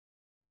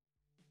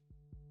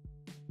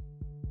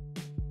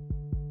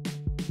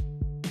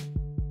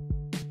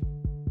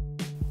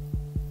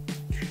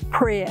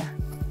Prayer.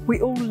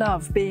 We all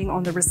love being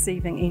on the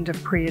receiving end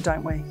of prayer,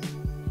 don't we?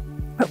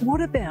 But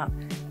what about,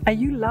 are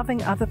you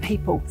loving other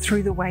people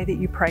through the way that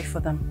you pray for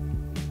them?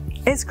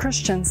 As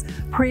Christians,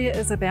 prayer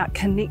is about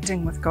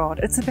connecting with God.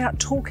 It's about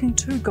talking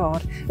to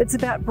God. It's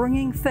about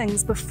bringing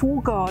things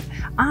before God,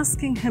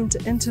 asking Him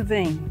to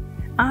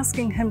intervene,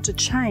 asking Him to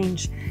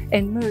change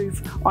and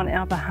move on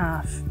our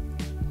behalf.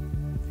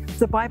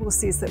 The Bible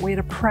says that we're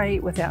to pray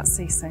without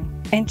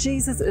ceasing, and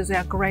Jesus is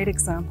our great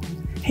example.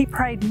 He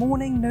prayed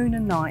morning, noon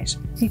and night.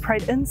 He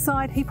prayed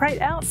inside, He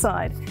prayed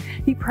outside.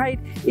 He prayed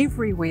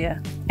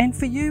everywhere. And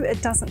for you,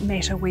 it doesn't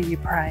matter where you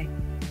pray.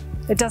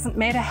 It doesn't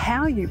matter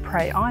how you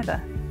pray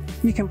either.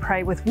 You can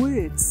pray with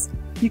words.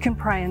 You can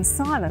pray in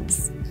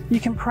silence. You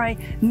can pray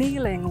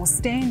kneeling or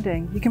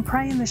standing. You can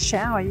pray in the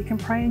shower. You can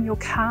pray in your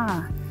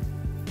car.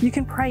 You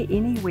can pray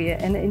anywhere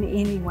and in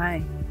any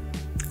way.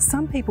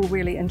 Some people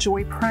really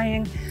enjoy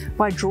praying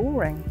by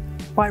drawing,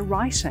 by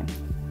writing,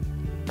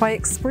 by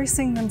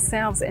expressing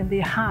themselves and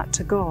their heart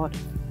to God.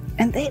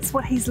 And that's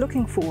what He's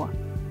looking for.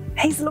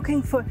 He's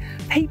looking for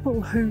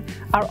people who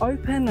are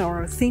open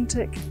or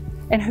authentic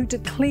and who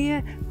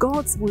declare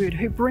God's word,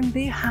 who bring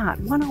their heart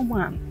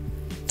one-on-one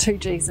to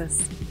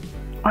Jesus.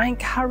 I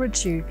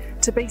encourage you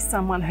to be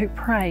someone who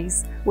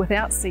prays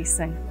without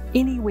ceasing,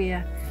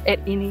 anywhere, at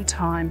any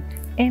time,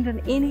 and in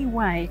any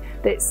way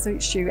that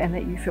suits you and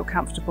that you feel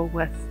comfortable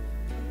with.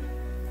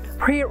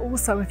 Prayer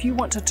also, if you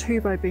want to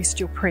turbo boost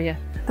your prayer,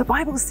 the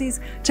Bible says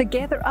to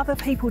gather other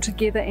people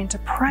together and to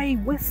pray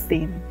with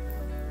them.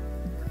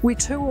 Where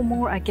two or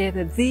more are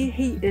gathered, there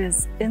He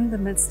is in the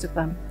midst of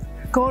them.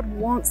 God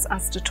wants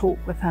us to talk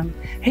with Him.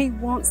 He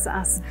wants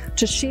us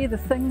to share the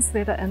things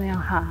that are in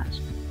our heart.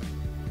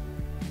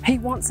 He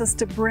wants us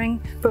to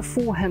bring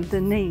before Him the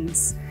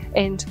needs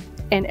and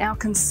our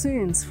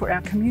concerns for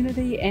our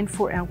community and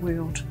for our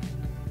world.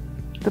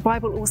 The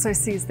Bible also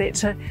says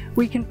that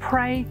we can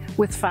pray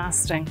with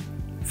fasting.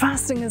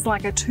 Fasting is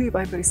like a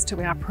turbo boost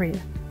to our prayer,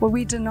 where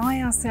we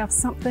deny ourselves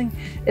something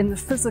in the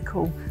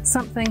physical,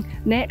 something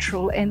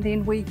natural, and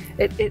then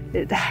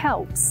it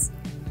helps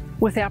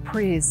with our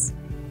prayers.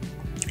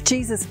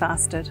 Jesus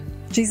fasted.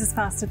 Jesus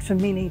fasted for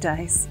many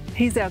days.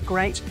 He's our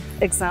great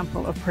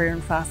example of prayer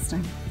and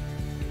fasting.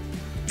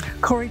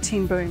 Corrie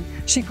ten Boom,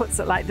 she puts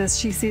it like this.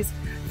 She says,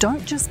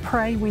 "Don't just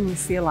pray when you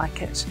feel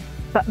like it,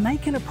 but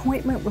make an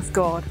appointment with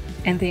God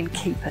and then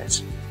keep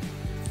it."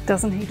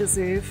 Doesn't He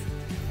deserve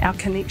our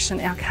connection,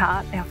 our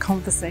heart, our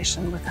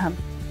conversation with Him?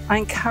 I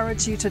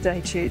encourage you today,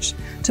 church,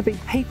 to be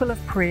people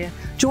of prayer.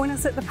 Join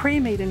us at the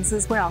prayer meetings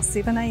as well,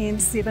 7 a.m,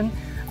 7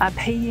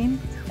 p.m.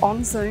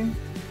 on Zoom.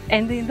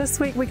 And then this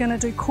week we're going to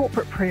do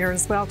corporate prayer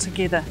as well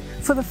together.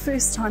 For the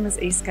first time as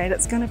Eastgate,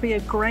 it's going to be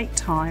a great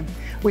time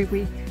where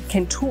we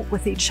can talk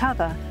with each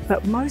other,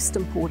 but most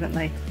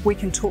importantly, we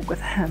can talk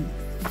with Him.